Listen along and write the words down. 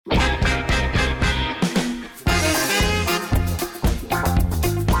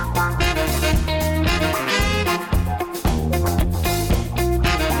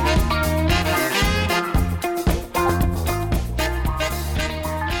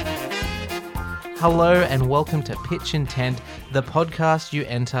Hello and welcome to Pitch and Tent, the podcast you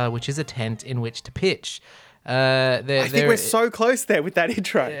enter, which is a tent in which to pitch. I think we're so close there with that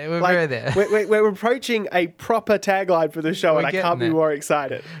intro. Yeah, we're very there. We're approaching a proper tagline for the show, and I can't be more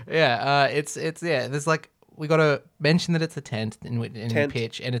excited. Yeah, there's we got to mention that it's a tent in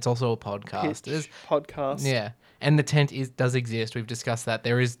pitch, and it's also a podcast. Podcast. Yeah, and the tent does exist. We've discussed that.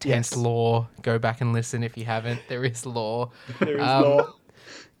 There is tent law. Go back and listen if you haven't. There is law. There is law.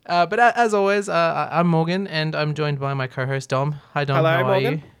 But as always, I'm Morgan, and I'm joined by my co-host Dom. Hi, Dom. Hello, how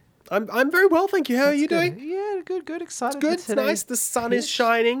Morgan. Are you? I'm very well, thank you. How are you doing? Yeah, good. Excited. It's good. It's nice. The sun is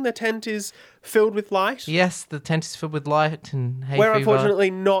shining. The tent is filled with light. Yes, the tent is filled with light and hay We're fever.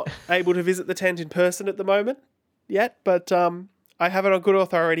 unfortunately not able to visit the tent in person at the moment yet, but I have it on good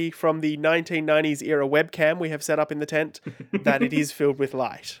authority from the 1990s era webcam we have set up in the tent that it is filled with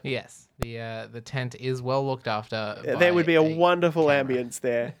light. Yes, the tent is well looked after. There would be a wonderful camera. ambience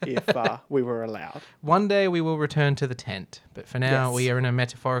there if we were allowed. One day we will return to the tent, but for now Yes. we are in a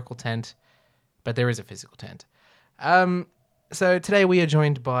metaphorical tent, but there is a physical tent. So today we are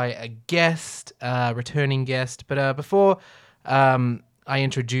joined by a guest, returning guest, but before I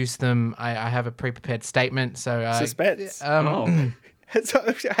introduce them, I have a pre-prepared statement. So Suspense. So,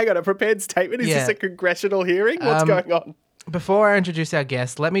 hang on, a prepared statement? Is this a congressional hearing? What's going on? Before I introduce our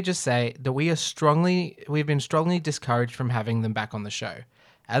guest, let me just say that we've been strongly discouraged from having them back on the show.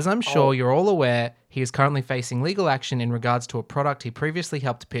 As I'm sure you're all aware, he is currently facing legal action in regards to a product he previously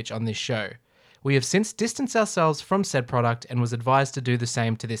helped pitch on this show. We have since distanced ourselves from said product and was advised to do the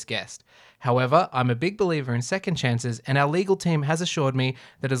same to this guest. However, I'm a big believer in second chances, and our legal team has assured me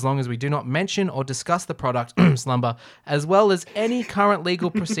that as long as we do not mention or discuss the product, Slumber, as well as any current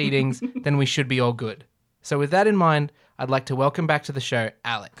legal proceedings, then we should be all good. So with that in mind, I'd like to welcome back to the show,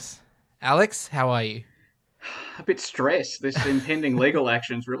 Alex. Alex, how are you? A bit stressed. This impending legal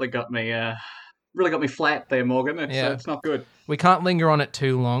action's really got me flat there, Morgan. It's not good. We can't linger on it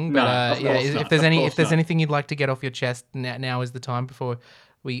too long, but if there's not. anything you'd like to get off your chest, now is the time before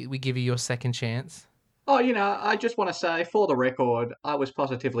we give you your second chance. Oh, I just want to say, for the record, I was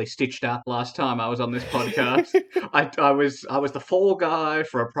positively stitched up last time I was on this podcast. I was the fall guy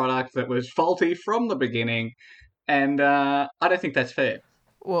for a product that was faulty from the beginning, and I don't think that's fair.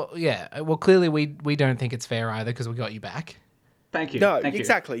 Well, yeah. Well, clearly we don't think it's fair either because we got you back. Thank you. No, Thank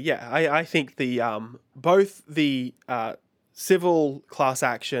exactly. You. Yeah, I think the both the civil class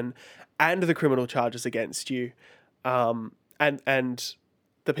action and the criminal charges against you, and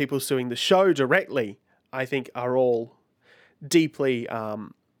the people suing the show directly, I think are all deeply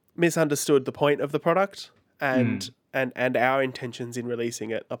misunderstood the point of the product and our intentions in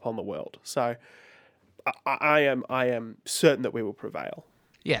releasing it upon the world. So I am certain that we will prevail.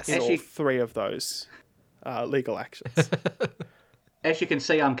 Yes. In all three of those legal actions. As you can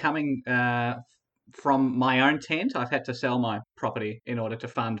see, I'm coming from my own tent. I've had to sell my property in order to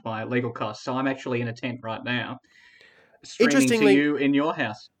fund my legal costs. So I'm actually in a tent right now, streaming to you in your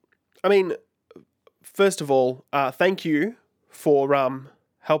house. I mean, first of all, thank you for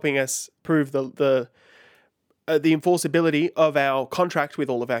helping us prove the enforceability of our contract with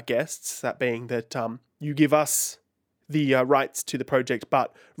all of our guests, that being that you give us the rights to the project,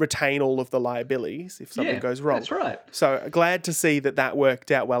 but retain all of the liabilities if something goes wrong. That's right. So glad to see that worked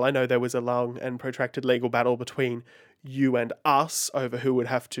out well. I know there was a long and protracted legal battle between you and us over who would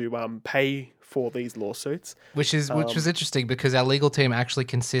have to pay for these lawsuits. Which was interesting because our legal team actually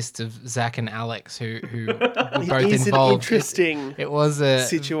consists of Zach and Alex who were both It is involved. an interesting it was a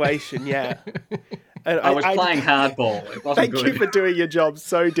situation, yeah. And I was playing hardball. It wasn't Thank good. you for doing your job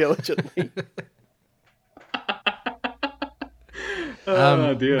so diligently.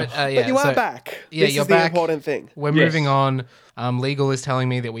 Oh dear. But you are back. Yeah, this you're is the back. important thing. We're moving on. Legal is telling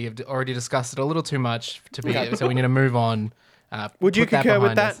me that we have already discussed it a little too much so we need to move on. Would you put that concur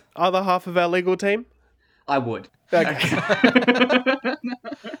with behind that us. other half of our legal team? I would. Okay.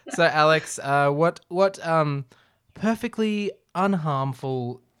 So, Alex, what perfectly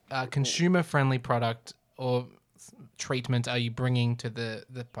unharmful, consumer-friendly product or treatment are you bringing to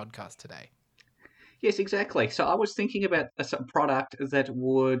the podcast today? Yes, exactly. So I was thinking about a product that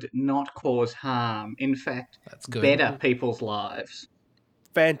would not cause harm. In fact, That's good. better people's lives.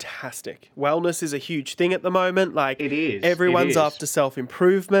 Fantastic. Wellness is a huge thing at the moment. Like It is. everyone's It is. after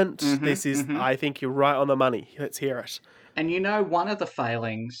self-improvement. This is, I think you're right on the money. Let's hear it. And one of the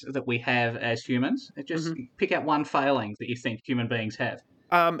failings that we have as humans, just pick out one failing that you think human beings have.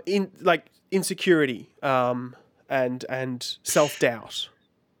 Insecurity, and self-doubt.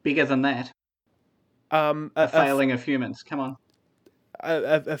 Bigger than that. A failing of humans. Come on.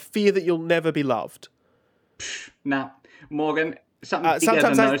 A fear that you'll never be loved. Nah. Morgan, Something bigger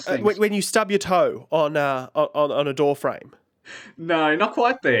Sometimes than those things. when you stub your toe on a door frame. No, not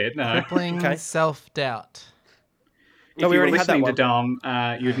quite there. No. Crippling Okay. self-doubt. If No, we you were already had that listening to one.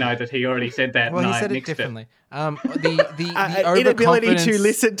 Dom, you'd know that he already said that. Well, and he I said it nixed differently. The Inability to overconfidence,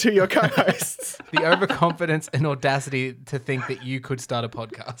 listen to your co-hosts. the overconfidence and audacity to think that you could start a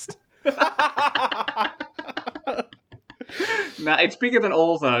podcast. No, it's bigger than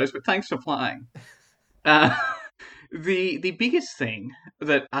all those, but thanks for playing. The biggest thing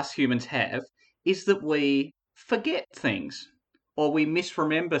that us humans have is that we forget things or we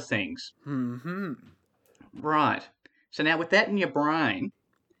misremember things. Mm-hmm. Right. So now with that in your brain,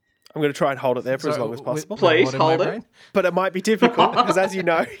 I'm going to try and hold it there for as So, long as possible. Please, what in my hold it. brain? But it might be difficult because, as you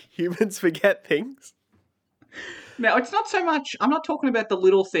know, humans forget things. now it's not so much, I'm not talking about the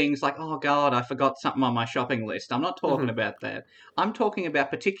little things like, oh God, I forgot something on my shopping list. I'm not talking about that. I'm talking about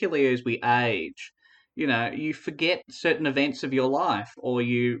particularly as we age, you forget certain events of your life or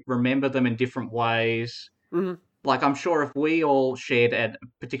you remember them in different ways. Mhm. Like, I'm sure if we all shared at a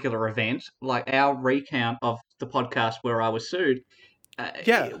particular event, like our recount of the podcast where I was sued,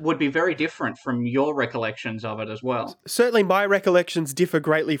 it would be very different from your recollections of it as well. Certainly, my recollections differ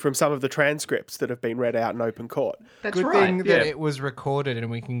greatly from some of the transcripts that have been read out in open court. That's Good right. thing yeah. that it was recorded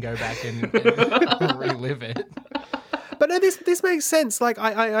and we can go back and relive it. But no, this makes sense. Like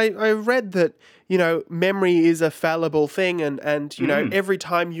I read that memory is a fallible thing, and every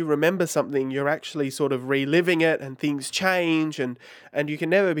time you remember something, you're actually sort of reliving it, and things change, and you can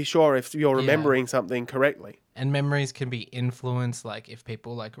never be sure if you're remembering something correctly. And memories can be influenced, like if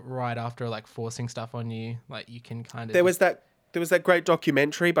people like right after like forcing stuff on you, like you can kind of. There was that great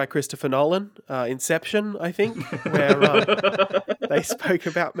documentary by Christopher Nolan, Inception, I think, where they spoke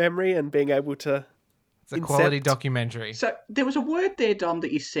about memory and being able to. It's a quality documentary. So there was a word there, Dom,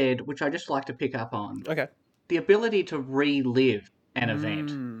 that you said, which I just like to pick up on. Okay. The ability to relive an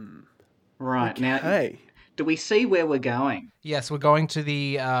event. Right. Now, do we see where we're going? Yes, we're going to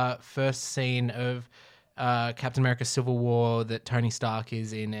the first scene of Captain America Civil War that Tony Stark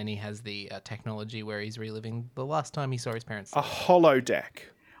is in, and he has the technology where he's reliving the last time he saw his parents. A holodeck.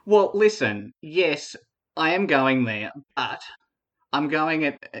 Well, listen, yes, I am going there, but I'm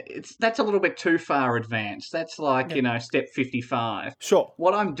going that's a little bit too far advanced. That's like, step 55. Sure.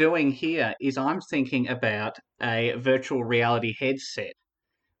 What I'm doing here is I'm thinking about a virtual reality headset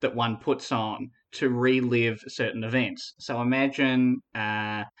that one puts on to relive certain events. So imagine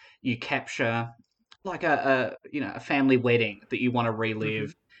you capture like a family wedding that you want to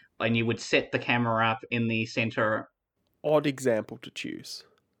relive, and you would set the camera up in the center. Odd example to choose.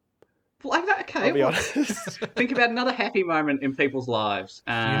 Like that, okay. I'll be honest. Think about another happy moment in people's lives.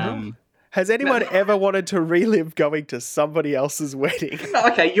 Has anyone ever wanted to relive going to somebody else's wedding?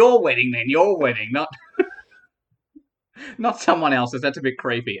 Okay, your wedding then. Your wedding, not someone else's. That's a bit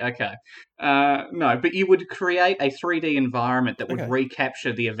creepy. Okay. No, but you would create a 3D environment that would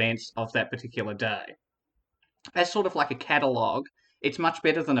recapture the events of that particular day. As sort of like a catalogue. It's much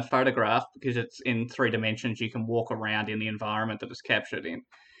better than a photograph because it's in 3 dimensions. You can walk around in the environment that it's captured in.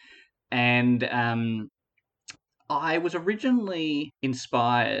 And I was originally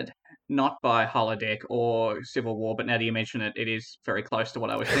inspired not by holodeck or Civil War, but now that you mention it, it is very close to what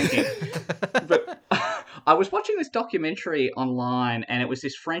I was thinking. But I was watching this documentary online, and it was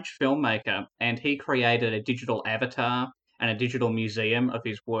this French filmmaker, and he created a digital avatar and a digital museum of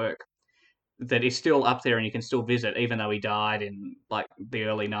his work that is still up there and you can still visit, even though he died in like the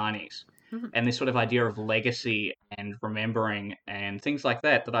early 90s. And this sort of idea of legacy and remembering and things like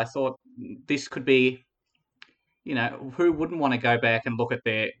that I thought this could be, who wouldn't want to go back and look at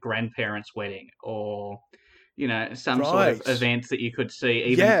their grandparents' wedding or, some sort of event that you could see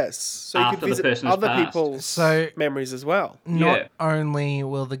even so you after could visit the person has other passed. people's memories as well. Not only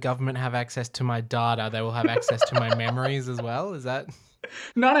will the government have access to my data, they will have access to my memories as well. Is that?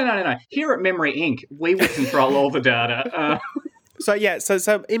 No. Here at Memory Inc., we will control all the data. So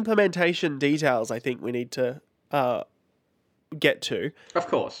implementation details I think we need to get to. Of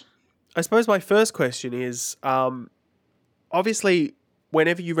course. I suppose my first question is, obviously,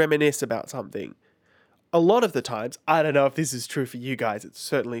 whenever you reminisce about something, a lot of the times, I don't know if this is true for you guys, it's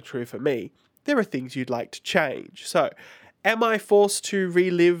certainly true for me, there are things you'd like to change. So, am I forced to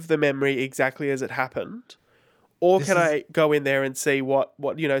relive the memory exactly as it happened? Or can I go in there and see what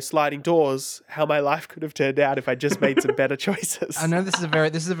sliding doors, how my life could have turned out if I just made some better choices? I know this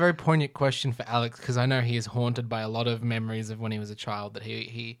is a very poignant question for Alex because I know he is haunted by a lot of memories of when he was a child that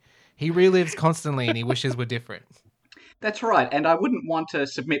he relives constantly and he wishes were different. That's right, and I wouldn't want to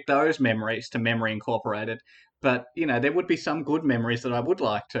submit those memories to Memory Incorporated, but there would be some good memories that I would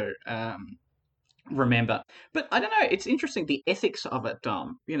like to. remember. But I don't know. It's interesting, the ethics of it,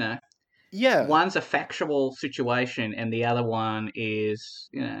 Dom. Yeah. One's a factual situation, and the other one is,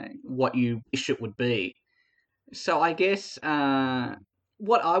 what you wish it would be. So I guess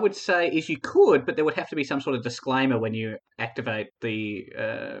what I would say is you could, but there would have to be some sort of disclaimer when you activate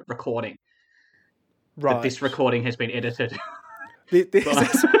the recording Right. that this recording has been edited.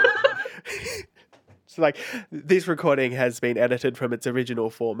 So like, this recording has been edited from its original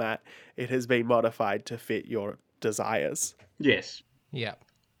format. It has been modified to fit your desires. Yes. Yeah.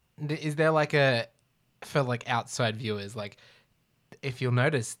 Is there like for like outside viewers, like, if you'll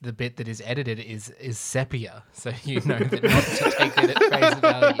notice, the bit that is edited is sepia, so you know that not to take it at face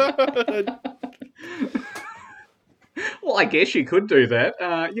value. Well, I guess you could do that.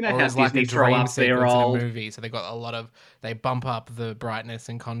 You know Or how it's like Disney a throw dream up their sequence in a old... movie, so they got they bump up the brightness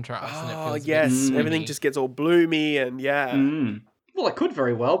and contrast. And it Oh, feels a bit yes. dreamy. Everything just gets all bloomy and yeah. Well, it could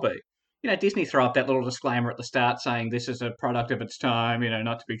very well be. Disney throw up that little disclaimer at the start saying this is a product of its time,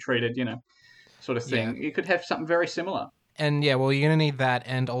 not to be treated, sort of thing. Yeah. You could have something very similar. And yeah, well, you're going to need that.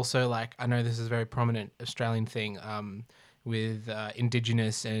 And also, like, I know this is a very prominent Australian thing with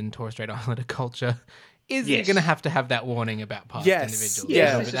Indigenous and Torres Strait Islander culture. You're going to have that warning about past individuals.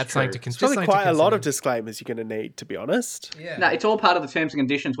 Yeah, but that's something to There's probably something to quite a lot of consider. disclaimers you're going to need, to be honest. Yeah. No, it's all part of the terms and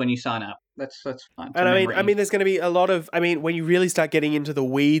conditions when you sign up. That's fine. And I mean, there's going to be a lot of, when you really start getting into the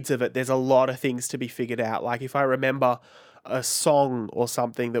weeds of it, there's a lot of things to be figured out. Like if I remember a song or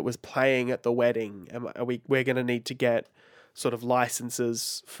something that was playing at the wedding, we're going to need to get sort of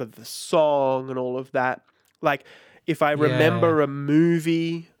licenses for the song and all of that. Like if I remember a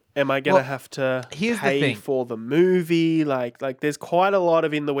movie, am I going to have to pay for the movie? Like there's quite a lot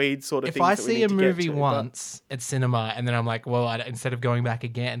of in the weeds sort of if things. I that we see need a to movie get to, once at cinema and then I'm like, well, instead of going back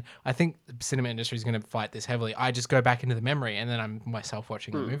again, I think the cinema industry is going to fight this heavily. I just go back into the memory and then I'm myself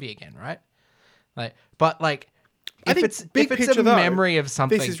watching the movie again, right? I think if big it's picture, a though, memory of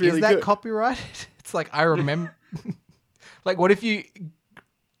something, this is really that good. copyrighted? It's like I remember. Like, what if you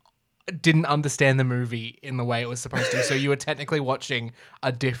didn't understand the movie in the way it was supposed to? So you were technically watching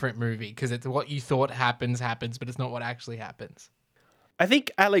a different movie because it's what you thought happens, but it's not what actually happens. I think,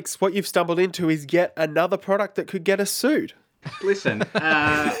 Alex, what you've stumbled into is yet another product that could get us sued. Listen,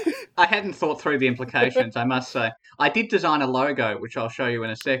 I hadn't thought through the implications, I must say. I did design a logo, which I'll show you in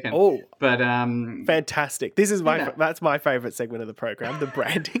a second. Oh, but fantastic! This is that's my favorite segment of the program, the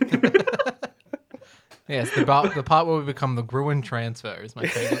branding. Yes, the part where we become the Gruen transfer is my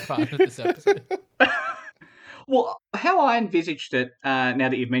favorite part of this episode. Well, how I envisaged it, now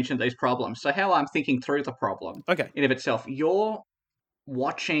that you've mentioned these problems, so how I'm thinking through the problem Okay. in of itself, you're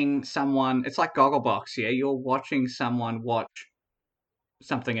watching someone, it's like Gogglebox, yeah? You're watching someone watch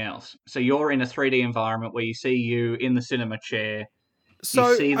something else. So you're in a 3D environment where you see you in the cinema chair,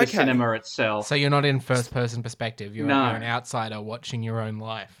 you see the cinema itself. So you're not in first-person perspective. You're No. an outsider watching your own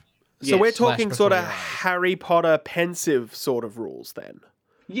life. So we're talking Flash sort of before your eyes. Harry Potter pensive sort of rules then.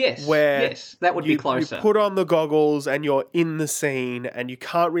 Yes, Where yes, that would be closer. You put on the goggles and you're in the scene and you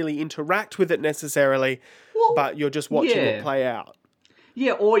can't really interact with it necessarily, but you're just watching it play out.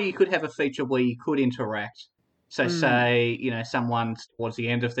 Yeah, or you could have a feature where you could interact. So say, someone towards the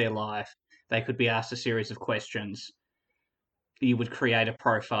end of their life, they could be asked a series of questions. You would create a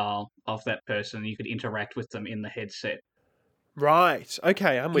profile of that person. You could interact with them in the headset. Right.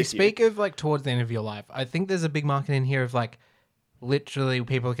 Okay, I'm with you. You speak of like towards the end of your life. I think there's a big market in here of like literally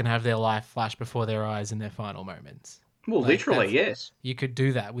people can have their life flash before their eyes in their final moments. Well, literally, yes. You could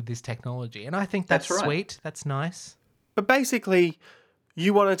do that with this technology. And I think that's right. sweet. That's nice. But basically,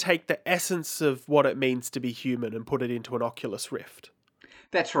 you want to take the essence of what it means to be human and put it into an Oculus Rift.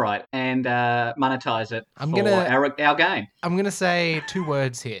 That's right. And monetize it I'm for gonna- our game. I'm going to say two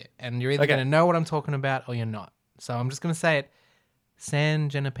words here, and you're either Okay. going to know what I'm talking about or you're not. So I'm just going to say it. San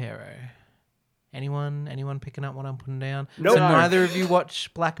Junipero. Anyone picking up what I'm putting down? Nope. So No. neither of you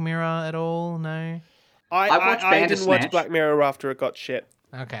watch Black Mirror at all? No? I watched I didn't watch Bandersnatch. Black Mirror after it got shit.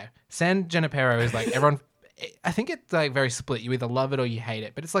 Okay. San Junipero is like everyone... I think it's like very split. You either love it or you hate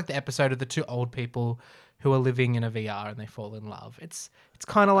it. But it's like the episode of the two old people who are living in a VR and they fall in love. It's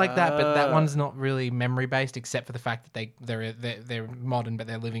kind of like that, but that one's not really memory based, except for the fact that they're modern, but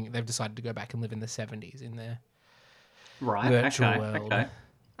they've decided to go back and live in the 70s in their Right, virtual okay, world. okay.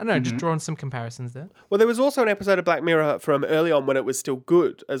 I don't know, just drawing some comparisons there. Well, there was also an episode of Black Mirror from early on when it was still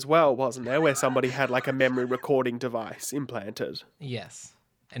good as well, wasn't there? Where somebody had like a memory recording device implanted. Yes,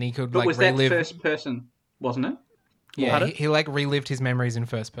 and he could But like was relive. that first person, wasn't it? Yeah, Pardon? he like relived his memories in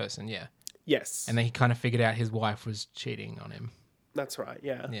first person. Yeah, Yes. and then he kind of figured out his wife was cheating on him. That's right,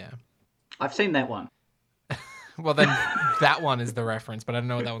 yeah. Yeah. I've seen that one. Well, then that one is the reference, but I don't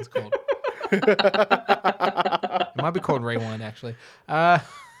know what that one's called. It might be called Rewind, actually. But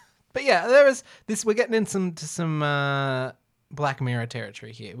yeah, there is this. We're getting into some Black Mirror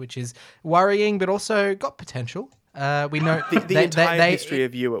territory here, which is worrying, but also got potential. We know The entire history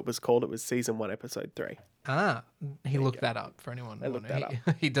of you, it was called. It was season 1, episode 3. He looked that up for anyone. I looked that up.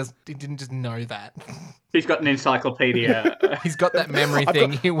 He didn't just know that. He's got an encyclopedia. He's got that memory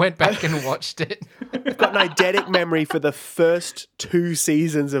thing. He went back and watched it. I've got an eidetic memory for the first 2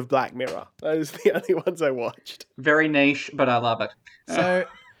 seasons of Black Mirror. Those are the only ones I watched. Very niche, but I love it. So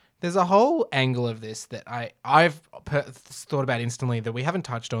there's a whole angle of this that I've thought about instantly that we haven't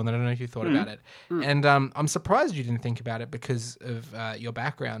touched on. That I don't know if you thought about it. And I'm surprised you didn't think about it because of your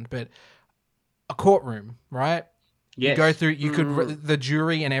background. But a courtroom, right? Yes. You go through, the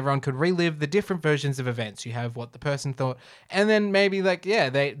jury and everyone could relive the different versions of events. You have what the person thought, and then maybe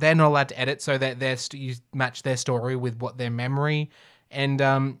they're not allowed to edit, so that you match their story with what their memory, and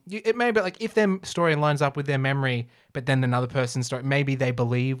it may be like if their story lines up with their memory, but then another person's story, maybe they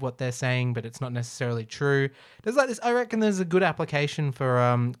believe what they're saying, but it's not necessarily true. There's like this. I reckon there's a good application for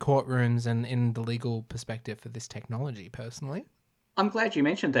courtrooms and in the legal perspective for this technology. Personally, I'm glad you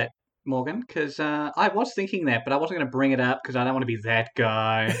mentioned that, Morgan, because I was thinking that, but I wasn't going to bring it up because I don't want to be that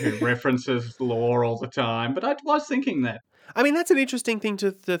guy who references law all the time. But I was thinking that. I mean, that's an interesting thing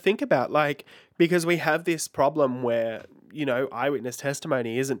to think about, like, because we have this problem where, eyewitness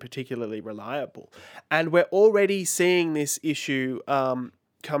testimony isn't particularly reliable. And we're already seeing this issue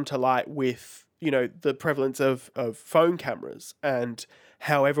come to light with, the prevalence of phone cameras and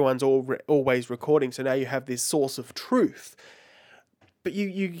how everyone's always recording. So now you have this source of truth. But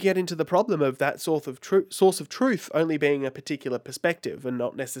you get into the problem of that source of truth only being a particular perspective and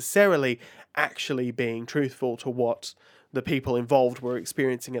not necessarily actually being truthful to what the people involved were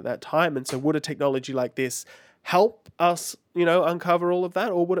experiencing at that time. And so would a technology like this help us, uncover all of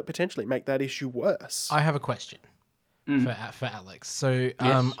that, or would it potentially make that issue worse? I have a question for Alex. So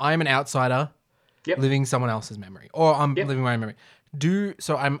Yes. I'm an outsider living someone else's memory, or I'm living my own memory.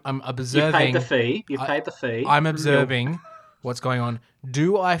 I'm observing. You paid the fee. You paid the fee. I'm observing what's going on.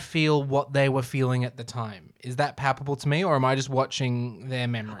 Do I feel what they were feeling at the time? Is that palpable to me, or am I just watching their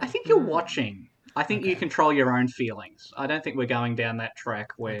memory? I think you're watching. I think you control your own feelings. I don't think we're going down that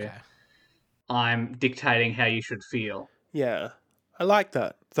track where I'm dictating how you should feel. Yeah, I like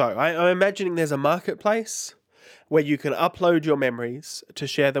that. So I'm imagining there's a marketplace where you can upload your memories to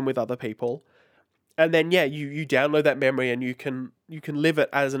share them with other people. And then, you download that memory and you can live it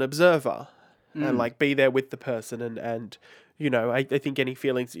as an observer and like be there with the person. And I think any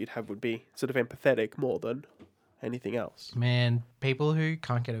feelings that you'd have would be sort of empathetic more than anything else. Man, people who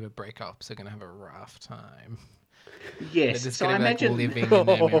can't get over breakups are going to have a rough time. Yes, They're just so I gonna be imagine. living in their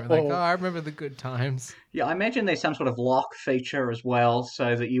memory. Like, I remember the good times. Yeah, I imagine there's some sort of lock feature as well,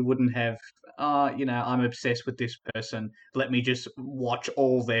 so that you wouldn't have, I'm obsessed with this person. Let me just watch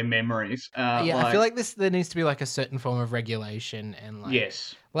all their memories. I feel like there needs to be like a certain form of regulation and like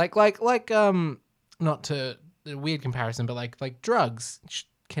yes, like not to a weird comparison, but like drugs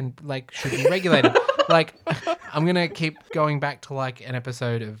should be regulated. Like I'm gonna keep going back to like an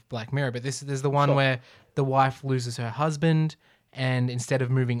episode of Black Mirror, but there's the one where the wife loses her husband, and instead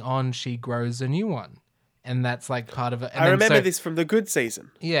of moving on, she grows a new one. And that's like part of it. And I remember this from the good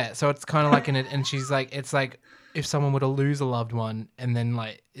season. Yeah, so it's kind of like and she's like, it's like if someone were to lose a loved one, and then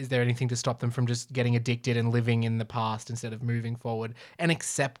like, is there anything to stop them from just getting addicted and living in the past instead of moving forward and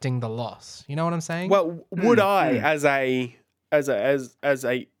accepting the loss? You know what I'm saying? Well, would I, as a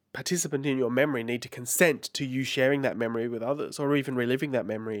participant in your memory, need to consent to you sharing that memory with others, or even reliving that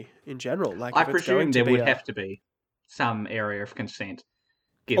memory in general? Like, I if it's presume going there to be would have to be some area of consent.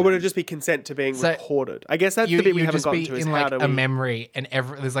 or would it just be consent to being recorded? I guess that's the bit we you haven't just gotten be to. Is in how like do a we... memory, and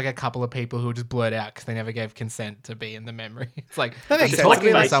there's like a couple of people who just blurt out because they never gave consent to be in the memory. It's like That I'm makes sense. talking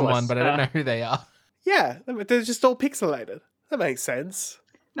to Faceless. someone, but I don't know who they are. Yeah, they're just all pixelated. That makes sense.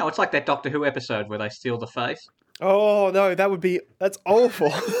 No, it's like that Doctor Who episode where they steal the face. Oh no, that's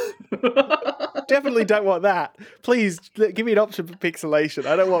awful. Definitely don't want that. Please give me an option for pixelation.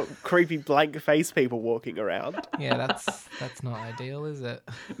 I don't want creepy blank face people walking around. Yeah, that's not ideal, is it?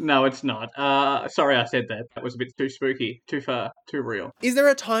 No, it's not. Sorry I said that. That was a bit too spooky, too far, too real. Is there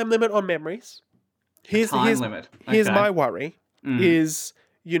a time limit on memories? Here's limit. Here's Okay. my worry. Is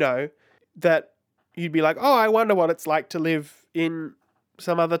that you'd be like, oh, I wonder what it's like to live in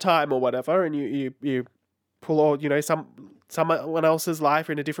some other time or whatever, and you pull all someone else's life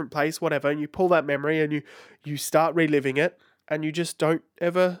in a different place, whatever, and you pull that memory and you start reliving it, and you just don't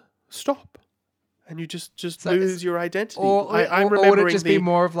ever stop, and you just lose your identity. Or I'm would remembering it just be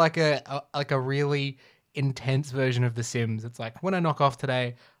more of like a really intense version of The Sims. It's like, when I knock off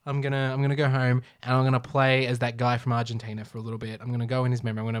today, I'm gonna go home and I'm gonna play as that guy from Argentina for a little bit. I'm gonna go in his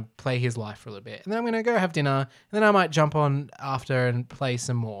memory. I'm gonna play his life for a little bit, and then I'm gonna go have dinner, and then I might jump on after and play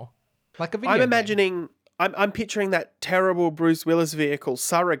some more, like a video. I'm imagining. I'm picturing that terrible Bruce Willis vehicle,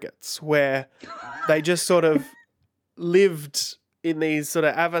 Surrogates, where they just sort of lived in these sort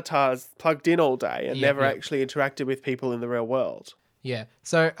of avatars plugged in all day and never actually interacted with people in the real world. Yeah.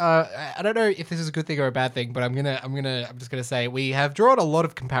 So I don't know if this is a good thing or a bad thing, but I'm just gonna say we have drawn a lot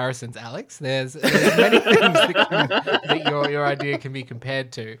of comparisons, Alex. There's many things that your idea can be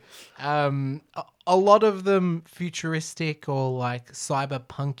compared to. A lot of them futuristic or like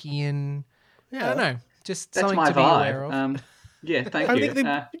cyberpunkian. Yeah. I don't know. Just That's something my to be aware of. vibe. Yeah, thank I you.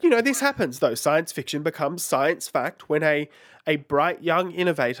 think this happens though. Science fiction becomes science fact when a bright young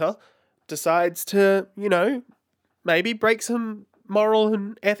innovator decides to, maybe break some moral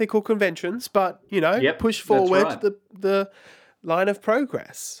and ethical conventions, but push forward right. the line of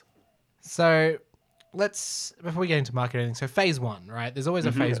progress. So before we get into marketing, so phase one, right? There's always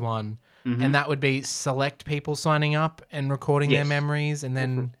a phase one, and that would be select people signing up and recording their memories, and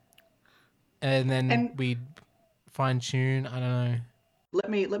then we'd fine tune. I don't know. Let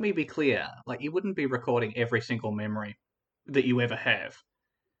me be clear. Like, you wouldn't be recording every single memory that you ever have.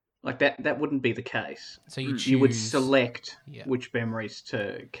 Like that wouldn't be the case. So you choose. You would select which memories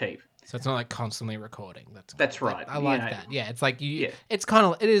to keep. So it's not like constantly recording. That's right. I like that. Yeah, it's like It's kind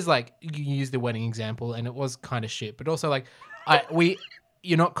of. It is like you use the wedding example, and it was kind of shit. But also like,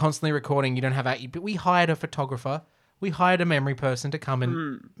 you're not constantly recording. You don't have but we hired a photographer. We hired a memory person to come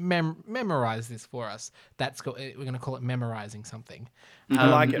and memorize this for us. We're going to call it memorizing something. I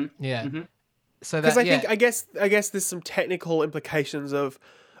like it. Yeah. So because I guess there's some technical implications of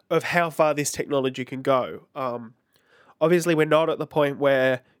how far this technology can go. Obviously, we're not at the point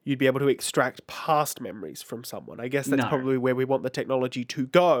where you'd be able to extract past memories from someone. I guess that's probably where we want the technology to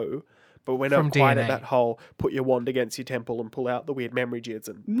go, but we're not quite at that whole put your wand against your temple and pull out the weird memory jids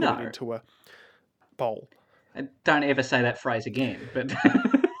and put it into a bowl. And don't ever say that phrase again. But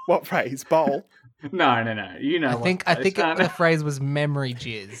what phrase? Bowl? No. You know. I think the phrase was memory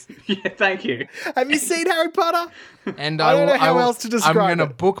jizz. Yeah, thank you. Have you seen Harry Potter? And I don't know how else to describe I'm going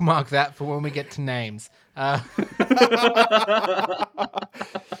to bookmark that for when we get to names.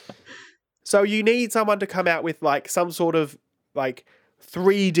 So you need someone to come out with like some sort of like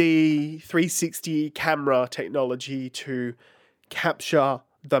 3D 360 camera technology to capture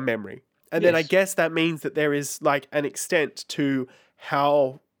the memory. And then I guess that means that there is like an extent to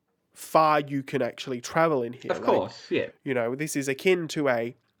how far you can actually travel in here. Of course, yeah. This is akin to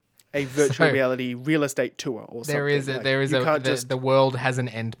a virtual reality real estate tour or something. The world has an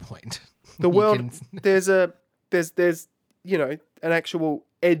end point. The world there's an actual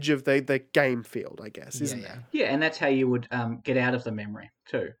edge of the game field, I guess, isn't there? Yeah, and that's how you would get out of the memory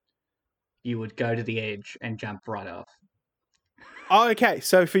too. You would go to the edge and jump right off. Oh, okay.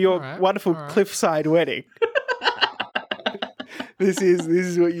 So for your wonderful cliffside wedding, this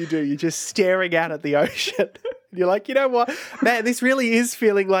is what you do. You're just staring out at the ocean. You're like, you know what, man, this really is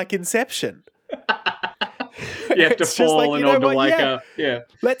feeling like Inception. You have to fall in order to wake up. Yeah.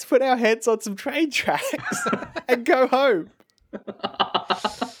 Let's put our heads on some train tracks and go home.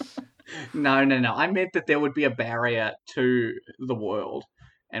 No. I meant that there would be a barrier to the world,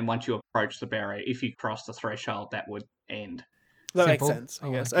 and once you approach the barrier, if you cross the threshold, that would end. That makes sense, I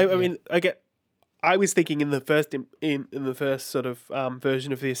guess. I mean, I was thinking in the first sort of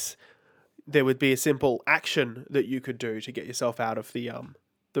version of this, there would be a simple action that you could do to get yourself out of the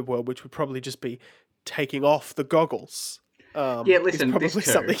world, which would probably just be taking off the goggles. Listen, probably this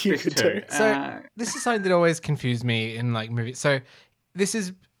something you could do. So this is something that always confused me in like movies. So this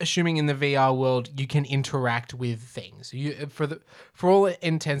is assuming in the VR world you can interact with things. You for all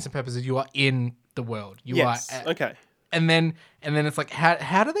intents and purposes, you are in the world. Yes. Okay. And then it's like,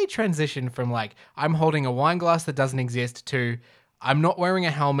 how do they transition from like, I'm holding a wine glass that doesn't exist to I'm not wearing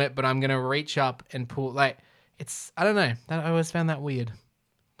a helmet, but I'm going to reach up and pull, like, I don't know. I always found that weird.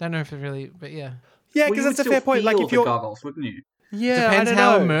 Don't know if it really, but yeah. Yeah, because that's a fair point. Like, if you're goggles, wouldn't you? Yeah, depends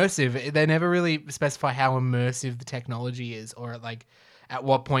how immersive. They never really specify how immersive the technology is, or like at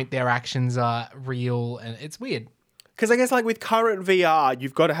what point their actions are real, and it's weird. Because I guess like with current VR,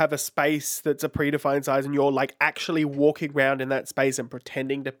 you've got to have a space that's a predefined size, and you're like actually walking around in that space and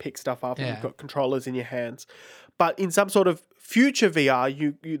pretending to pick stuff up, and you've got controllers in your hands. But in some sort of future VR,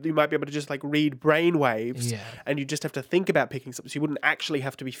 you might be able to just like read brain waves, and you just have to think about picking something. So you wouldn't actually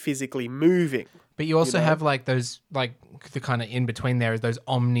have to be physically moving. But you also have like those, like the kind of in between there is those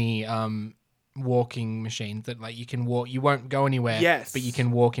omni walking machines that like you can walk. You won't go anywhere. Yes. But you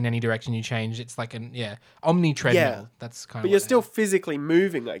can walk in any direction you change. It's like an omni treadmill. Yeah. That's kind of. But you're still physically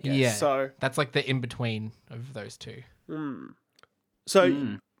moving, I guess. Yeah. So that's like the in between of those two.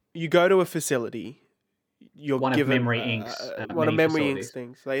 you go to a facility. You're One of given Memory Inc.'s one of many Memory Inc.'s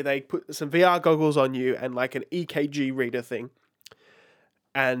facilities. things. They put some VR goggles on you and like an EKG reader thing,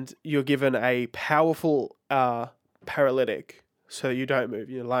 and you're given a powerful paralytic, so you don't move.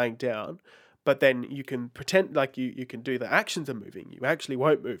 You're lying down, but then you can pretend like you can do the actions of moving. You actually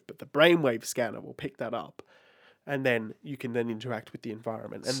won't move, but the brainwave scanner will pick that up, and then you can then interact with the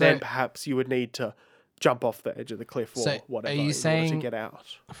environment. And then perhaps you would need to jump off the edge of the cliff or whatever. Are you in order saying to get out?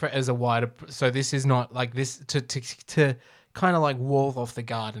 as a wider? So this is not like this to kind of like wall off the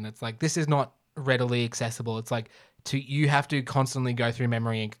garden. It's like this is not readily accessible. It's like you have to constantly go through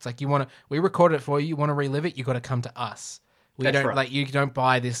Memory Inc. It's like we recorded it for you. You want to relive it, you got to come to us. That's don't right. like you don't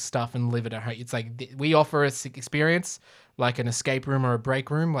buy this stuff and live it at home. It's like we offer a experience like an escape room or a break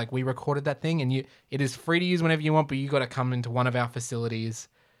room. Like we recorded that thing, and it is free to use whenever you want, but you got to come into one of our facilities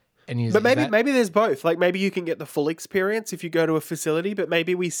and use. But maybe there's both. Like maybe you can get the full experience if you go to a facility, but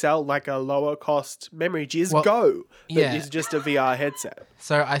maybe we sell like a lower cost Memory Go that is just a VR headset.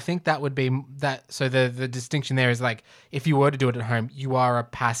 So I think that would be that. So the distinction there is like if you were to do it at home, you are a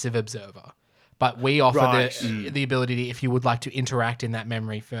passive observer, but we offer the ability to, if you would like to interact in that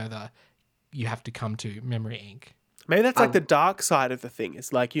memory further, you have to come to Memory Inc. Maybe that's like the dark side of the thing.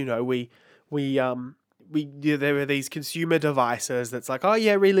 It's like, there are these consumer devices that's like, oh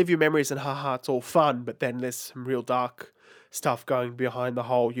yeah, relive your memories and haha, it's all fun. But then there's some real dark stuff going behind the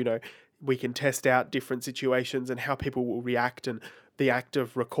whole, we can test out different situations and how people will react, and the act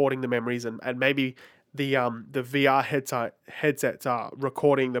of recording the memories, and maybe the VR headsets are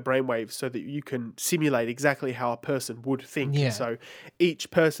recording the brainwaves so that you can simulate exactly how a person would think. Yeah. So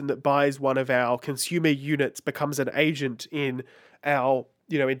each person that buys one of our consumer units becomes an agent in our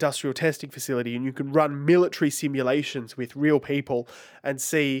industrial testing facility, and you can run military simulations with real people and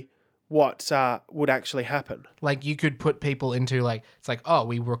see what would actually happen. Like you could put people into like, it's like, oh,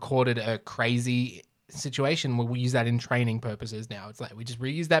 we recorded a crazy situation. We use that in training purposes now. It's like we just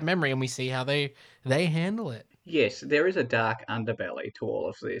reuse that memory and we see how they handle it. Yes, there is a dark underbelly to all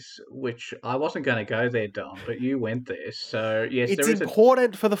of this, which I wasn't going to go there, Dom, but you went there. So yes, It's there is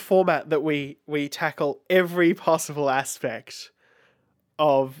important for the format that we tackle every possible aspect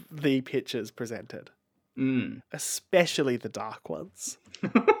of the pictures presented, especially the dark ones.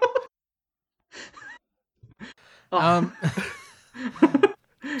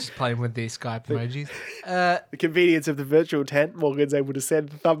 Just playing with the Skype emojis. The convenience of the virtual tent, Morgan's able to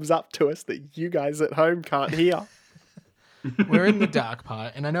send thumbs up to us that you guys at home can't hear. We're in the dark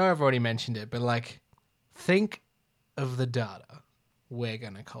part, and I know I've already mentioned it, but like, think of the data we're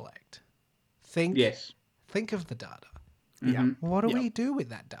gonna collect. Think of the data. Yeah. What do we do with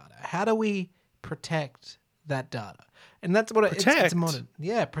that data? How do we protect that data? And that's what it's Protect? modern.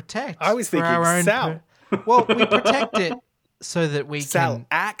 Yeah, protect. I was for thinking our own sell. well, we protect it so that we Sell can.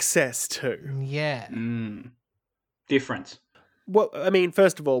 access to. Yeah. difference. Well, I mean,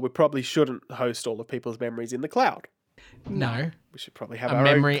 first of all, we probably shouldn't host all of people's memories in the cloud. No. We should probably have A our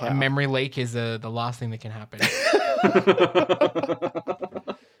memory own cloud. a memory leak is the last thing that can happen.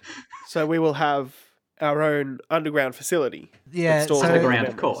 So we will have our own underground facility. Yeah, that stores so- all the Underground,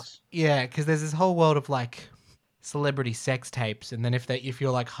 of memories. course. Yeah, because there's this whole world of like celebrity sex tapes, and then if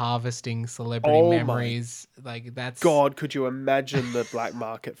you're like harvesting celebrity Oh my memories, like that's God, could you imagine the black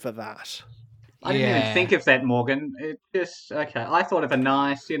market for that? I didn't Yeah. even think of that, Morgan. It just, okay. I thought of a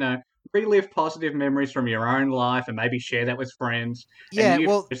nice, relive positive memories from your own life and maybe share that with friends. Yeah, and you've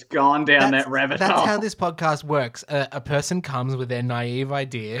well, just gone down that rabbit That's hole. how this podcast works. A person comes with their naive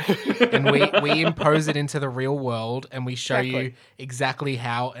idea, and we impose it into the real world, and we show you exactly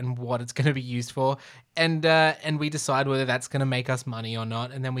how and what it's going to be used for, and we decide whether that's going to make us money or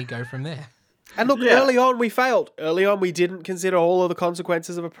not, and then we go from there. And look, early on we failed. Early on we didn't consider all of the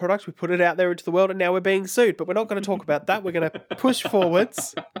consequences of a product. We put it out there into the world, and now we're being sued. But we're not going to talk about that. We're going to push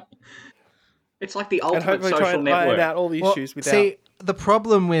forwards It's like the and ultimate hopefully try social and iron network. out all the Well, issues without... see, the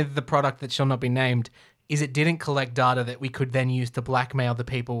problem with the product that shall not be named is it didn't collect data that we could then use to blackmail the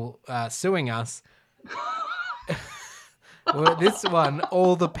people suing us. Well, this one,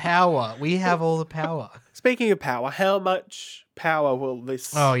 all the power. We have all the power. Speaking of power, how much power will this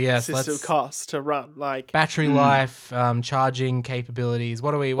system cost to run? Like, Battery life, charging capabilities.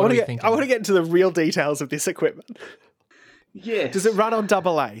 What are we thinking? I want to get into the real details of this equipment. Yes. Does it run on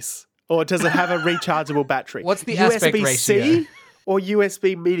AA's? Or does it have a rechargeable battery? What's the aspect USB-C ratio? or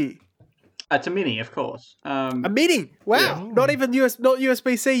USB MIDI? It's a mini, of course. A MIDI. Wow. Not even not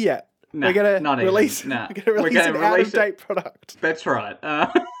USB-C yet. Nah, we're gonna not release. even. Nah. We're gonna release an out-of-date product. That's right.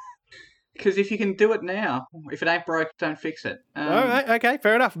 Because if you can do it now, if it ain't broke, don't fix it. All right, okay,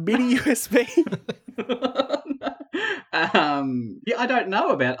 fair enough. Mini USB. Yeah, I don't know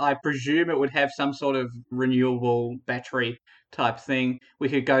about. I presume it would have some sort of renewable battery type thing. We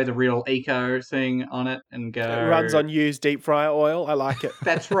could go the real eco thing on it and go. It runs on used deep fryer oil. I like it.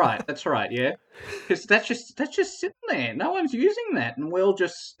 That's right. That's right. Yeah, because that's just sitting there. No one's using that, and we'll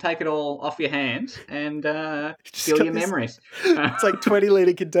just take it all off your hands and steal got your this- memories. It's like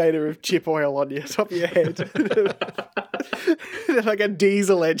 20-litre container of chip oil on your top of your head. Like a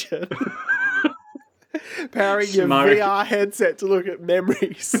diesel engine. Powering your Smoke. VR headset to look at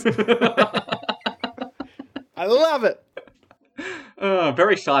memories. I love it.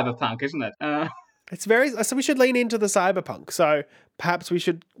 Very cyberpunk, isn't it? It's very so. We should lean into the cyberpunk. So perhaps we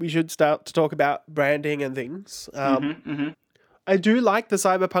should start to talk about branding and things. I do like the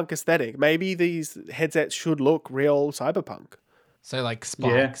cyberpunk aesthetic. Maybe these headsets should look real cyberpunk. So like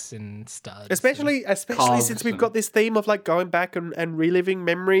spikes and studs. Especially Cogs since we've and- got this theme of like going back and reliving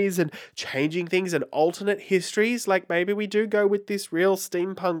memories and changing things and alternate histories. Like maybe we do go with this real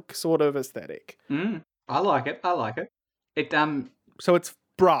steampunk sort of aesthetic. I like it. I like it. It So it's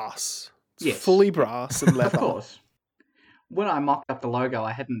brass. It's Yes. fully brass and leather. Of course. When I mocked up the logo,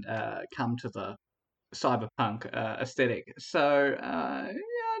 I hadn't come to the cyberpunk aesthetic. So, yeah,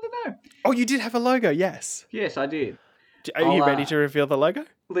 I don't know. Oh, you did have a logo, yes. Yes, I did. Are you I'll, ready to reveal the logo?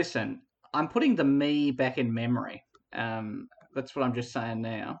 Listen, I'm putting the me back in memory. That's what I'm just saying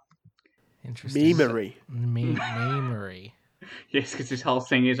now. Interesting. Memory. Memory. Yes, because this whole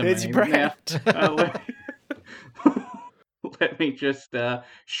thing is a It's meme. brand. Now, let me just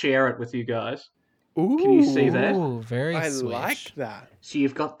share it with you guys. Ooh, Can you see that? Ooh, very I swish. like that. So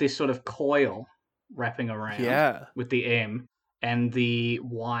you've got this sort of coil wrapping around Yeah. with the M, and the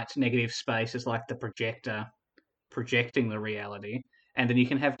white negative space is like the projector projecting the reality, and then you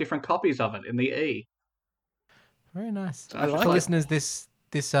can have different copies of it in the E. Very nice. I like For it. listeners, this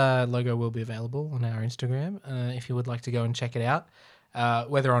logo will be available on our Instagram if you would like to go and check it out.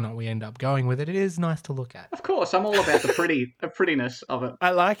 Whether or not we end up going with it, it is nice to look at. Of course, I'm all about the prettiness of it.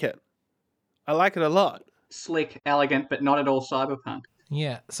 I like it. I like it a lot. Slick, elegant, but not at all cyberpunk.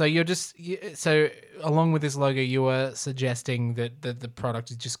 Yeah. So so along with this logo, you were suggesting that the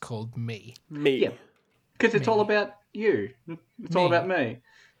product is just called Me. Me. Yeah. Because it's all about you. It's all Me. about me.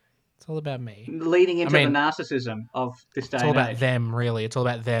 It's all about me. Leading into mean, the narcissism of this day It's all and about age. them, really. It's all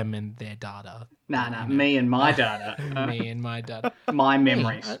about them and their data. Nah, me and my data. Me and my data. My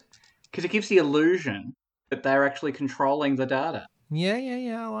memories. Because it gives the illusion that they're actually controlling the data. Yeah.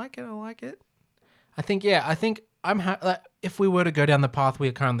 I like it. I think I'm if we were to go down the path we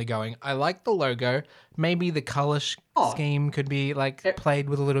are currently going, I like the logo. Maybe the color scheme could be like played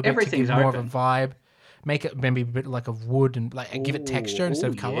with a little bit to everything's give more open. of a vibe. Make it maybe a bit like of wood and like give it texture instead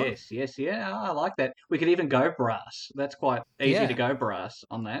of color. Yes, yeah, I like that. We could even go brass. That's quite easy Yeah. to go brass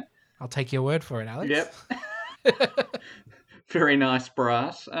on that. I'll take your word for it, Alex. Yep. Very nice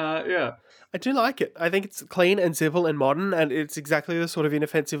brass. Yeah. I do like it. I think it's clean and simple and modern, and it's exactly the sort of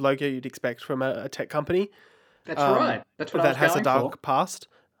inoffensive logo you'd expect from a tech company. That's right. That's what I that was has a going dark for. past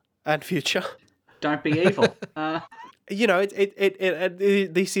and future. Don't be evil. You know,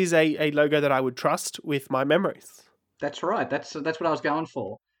 this is a logo that I would trust with my memories. That's right. That's what I was going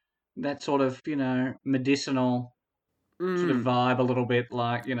for. That sort of, medicinal sort of vibe a little bit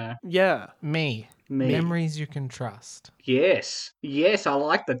like, Yeah. Me. Memories you can trust. Yes. Yes, I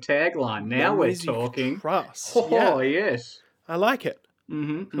like the tagline. Now Memories we're you can talking. Trust. Oh, Yeah. yes. I like it.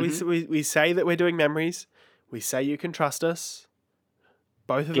 Mm-hmm. We say that we're doing memories. We say you can trust us.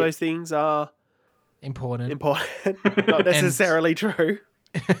 Both of those things are Important. important, not necessarily true.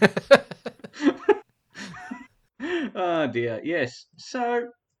 Oh, dear. Yes. So,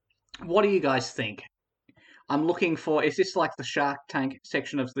 what do you guys think? I'm looking for... Is this like the Shark Tank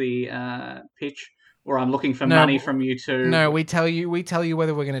section of the pitch? Or I'm looking for No, money from you two? No, we tell you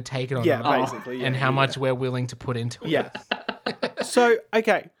whether we're going to take it or Yeah, not, basically. and yeah, how yeah. much we're willing to put into it. Yeah. So,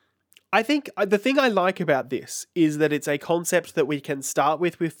 okay. I think the thing I like about this is that it's a concept that we can start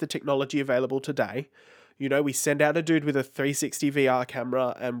with the technology available today. You know, we send out a dude with a 360 VR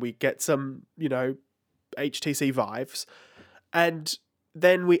camera and we get some, HTC Vives. And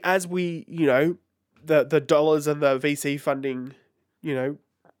then the dollars and the VC funding,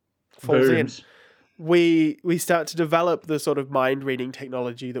 falls Booms. in. We start to develop the sort of mind reading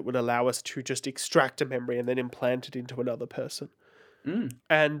technology that would allow us to just extract a memory and then implant it into another person.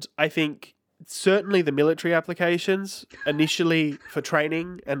 And I think certainly the military applications, initially for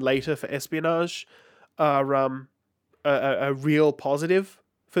training and later for espionage, are a real positive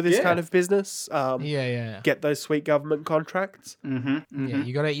for this Yeah. kind of business. Yeah. Get those sweet government contracts. Mm-hmm. Yeah,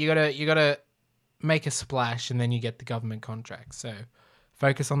 you gotta make a splash and then you get the government contract. So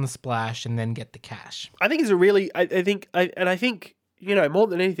focus on the splash and then get the cash. I think it's a really, I think, more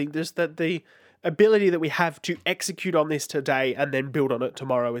than anything, just that the ability that we have to execute on this today and then build on it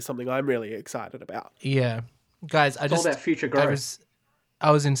tomorrow is something I'm really excited about. Yeah, guys, All that future growth. I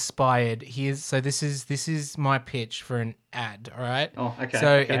was inspired. This is my pitch for an ad. All right. Oh, okay. So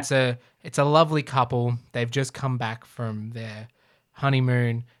okay. it's a lovely couple. They've just come back from their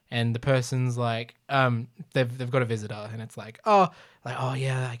honeymoon, and the person's like, they've got a visitor, and it's like,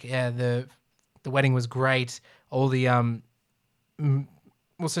 the wedding was great. All the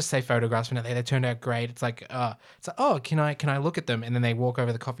let's just say photographs from it. They turned out great. It's like, can I look at them? And then they walk over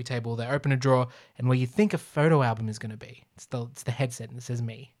to the coffee table. They open a drawer, and where you think a photo album is going to be, it's the headset, and it says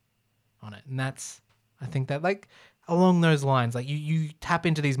me on it. And I think that like along those lines, like you tap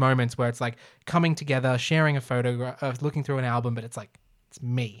into these moments where it's like coming together, sharing a photograph, looking through an album, but it's like it's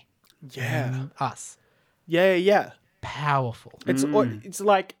me, Yeah. us, Yeah. powerful. It's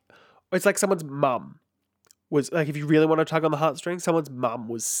like someone's mum was like, if you really want to tug on the heartstrings, someone's mum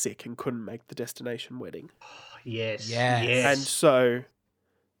was sick and couldn't make the destination wedding. Yes. Yes. And so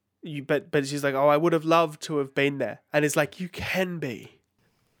but she's like, oh, I would have loved to have been there. And it's like, you can be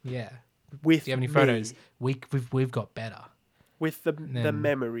Yeah. with Do you have any me, photos? We've got better. with the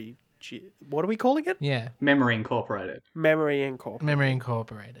memory. What are we calling it? Yeah. Memory Incorporated. Memory Incorporated. Memory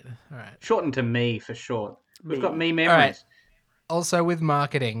Incorporated. All right. Shortened to Me for short. We've got Me All Memories. right. Also with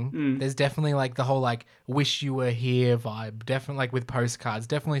marketing, there's definitely like the whole like wish you were here vibe. Definitely like with postcards.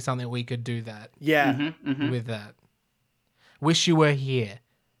 Definitely something we could do that Yeah. with that. Wish you were here.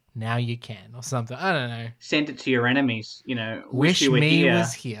 Now you can or something. I don't know. Send it to your enemies. Wish you were me here,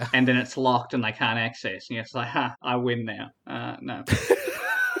 was here. and then it's locked and they can't access. And it's like, I win now. No.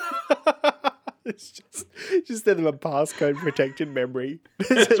 It's just them a passcode protected memory.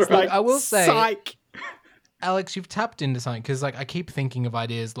 That's right. Like, I will say- psych. Alex, you've tapped into something because like I keep thinking of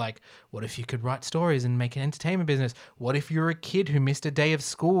ideas like, what if you could write stories and make an entertainment business? What if you're a kid who missed a day of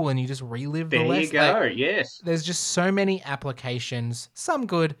school and you just relive the There you lesson? go. Like, Yes. there's just so many applications, some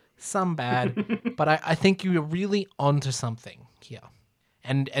good, some bad, but I think you're really onto something here.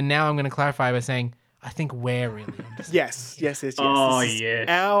 And now I'm going to clarify by saying I think we're really onto something. Yes. Oh, This is yes.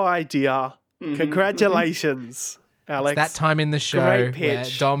 our idea. Congratulations, Alex. That time in the show Great where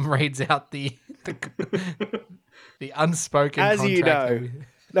pitch. Dom reads out the unspoken As you contract. know.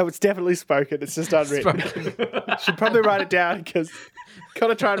 No, it's definitely spoken. It's just unwritten. Should probably write it down because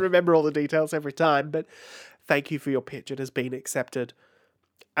gotta try and remember all the details every time. But thank you for your pitch. It has been accepted.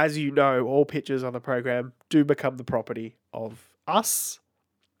 As you know, all pitches on the program do become the property of us.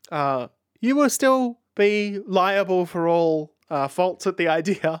 You will still be liable for all faults with the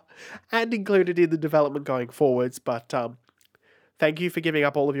idea and included in the development going forwards. But thank you for giving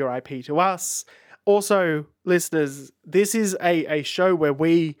up all of your IP to us. Also, listeners, this is a show where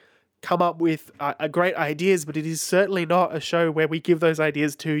we come up with great ideas, but it is certainly not a show where we give those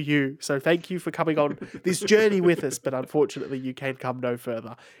ideas to you. So thank you for coming on this journey with us, but unfortunately you can come no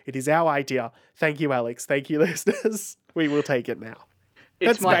further. It is our idea. Thank you, Alex. Thank you, listeners. We will take it now.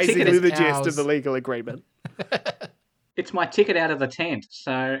 It's That's my basically ticket. the gist ours. of the legal agreement. It's my ticket out of the tent.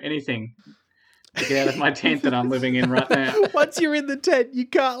 So anything to get out of my tent that I'm living in right now. Once you're in the tent, you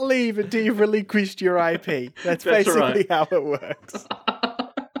can't leave until you've relinquished your IP. That's That's basically right. how it works.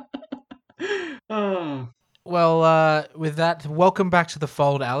 Oh. Well, with that, welcome back to the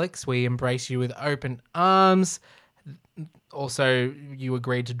fold, Alex. We embrace you with open arms. Also, you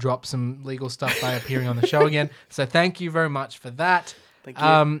agreed to drop some legal stuff by appearing on the show again. So thank you very much for that. Thank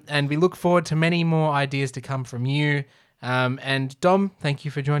you. And we look forward to many more ideas to come from you. And Dom, thank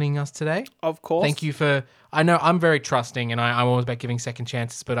you for joining us today. Of course. Thank you for... I know I'm very trusting and I'm always about giving second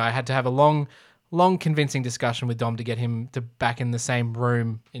chances, but I had to have a long convincing discussion with Dom to get him to back in the same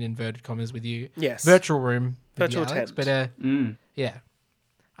room, in inverted commas, with you. Yes. Virtual room. with Virtual you, Alex. tent. But yeah,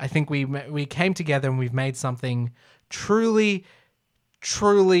 I think we came together and we've made something truly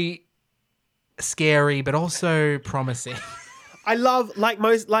scary, but also promising. I love, like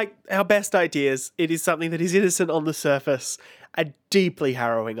our best ideas, it is something that is innocent on the surface and deeply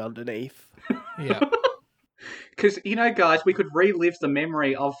harrowing underneath. Yeah. Because, guys, we could relive the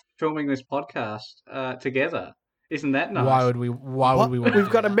memory of filming this podcast together. Isn't that nice? Why would we want We've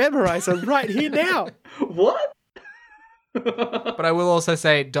got to memorize them right here now. What? But I will also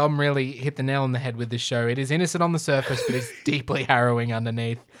say Dom really hit the nail on the head with this show. It is innocent on the surface, but it's deeply harrowing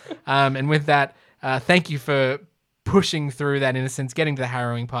underneath. And with that, thank you for pushing through that innocence, getting to the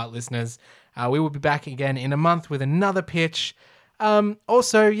harrowing part, listeners. We will be back again in a month with another pitch.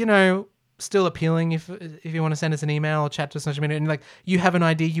 Also, you know, still appealing if you want to send us an email or chat to us on social media and like you have an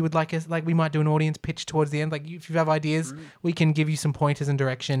idea you would like us, like we might do an audience pitch towards the end. Like if you have ideas, we can give you some pointers and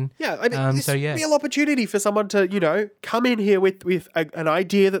direction. Yeah, I mean, this so yeah. real opportunity for someone to, you know, come in here with an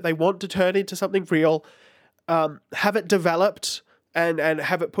idea that they want to turn into something real, have it developed and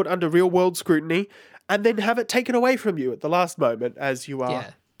have it put under real world scrutiny, and then have it taken away from you at the last moment as you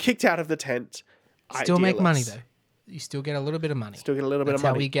are kicked out of the tent. Still make money though. You still get a little bit of money. Still get a little bit of money.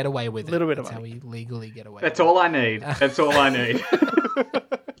 That's how we get away with it. A little bit That's of money. how we legally get away That's all I need. That's all I need.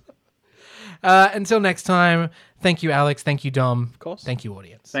 Until next time, thank you, Alex. Thank you, Dom. Of course. Thank you,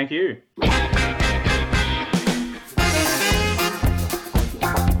 audience. Thank you.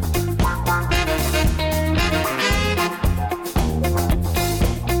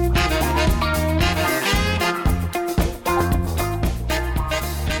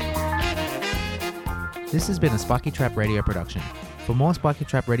 This has been a Spiky Trap Radio production. For more Spiky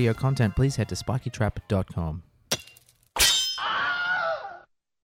Trap Radio content, please head to spikytrap.com.